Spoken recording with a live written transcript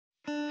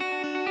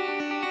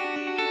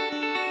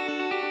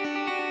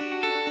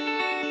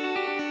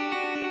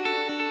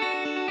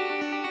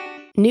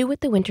New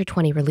with the Winter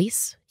 20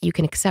 release, you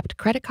can accept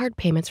credit card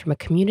payments from a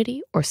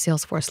Community or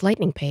Salesforce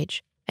Lightning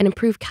page and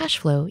improve cash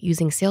flow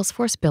using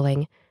Salesforce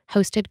Billing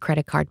hosted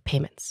credit card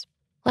payments.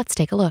 Let's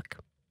take a look.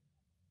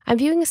 I'm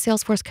viewing a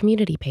Salesforce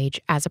Community page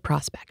as a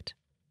prospect.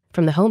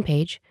 From the home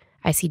page,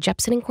 I see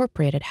Jepson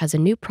Incorporated has a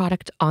new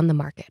product on the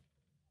market.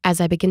 As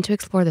I begin to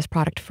explore this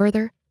product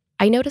further,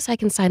 I notice I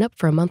can sign up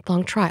for a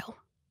month-long trial.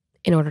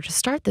 In order to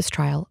start this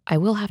trial, I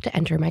will have to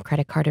enter my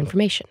credit card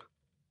information.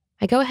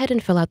 I go ahead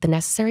and fill out the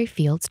necessary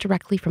fields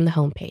directly from the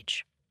home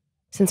page.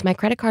 Since my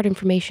credit card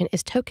information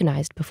is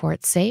tokenized before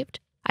it's saved,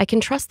 I can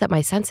trust that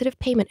my sensitive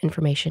payment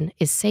information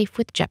is safe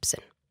with Jepson.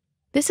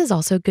 This is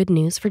also good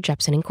news for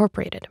Jepson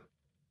Incorporated.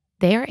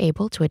 They are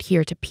able to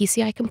adhere to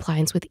PCI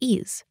compliance with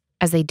ease,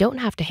 as they don't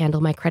have to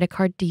handle my credit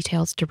card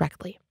details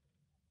directly.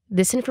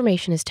 This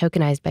information is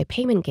tokenized by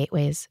payment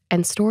gateways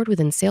and stored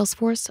within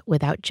Salesforce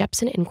without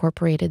Jepson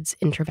Incorporated's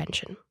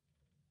intervention.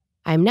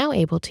 I am now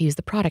able to use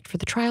the product for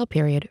the trial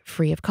period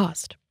free of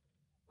cost.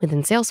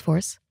 Within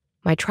Salesforce,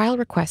 my trial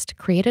request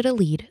created a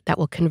lead that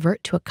will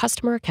convert to a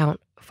customer account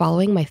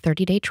following my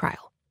 30-day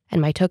trial, and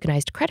my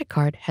tokenized credit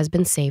card has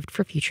been saved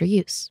for future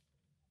use.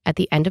 At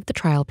the end of the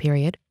trial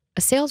period,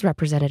 a sales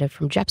representative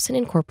from Jepson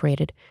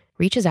Incorporated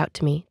reaches out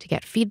to me to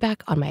get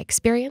feedback on my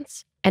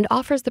experience and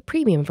offers the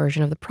premium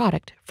version of the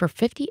product for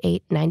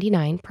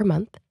 $58.99 per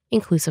month,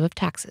 inclusive of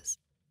taxes.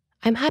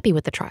 I'm happy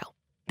with the trial.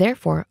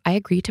 Therefore, I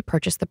agree to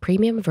purchase the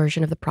premium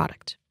version of the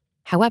product.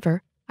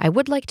 However, I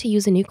would like to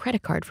use a new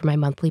credit card for my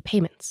monthly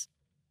payments.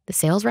 The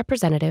sales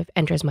representative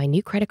enters my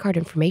new credit card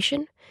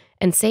information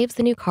and saves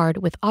the new card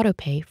with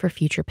autopay for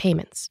future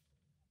payments.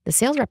 The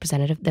sales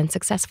representative then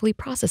successfully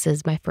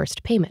processes my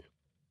first payment.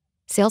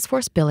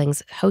 Salesforce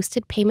Billing's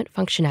hosted payment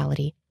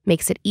functionality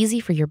makes it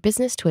easy for your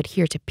business to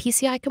adhere to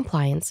PCI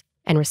compliance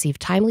and receive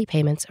timely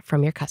payments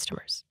from your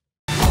customers.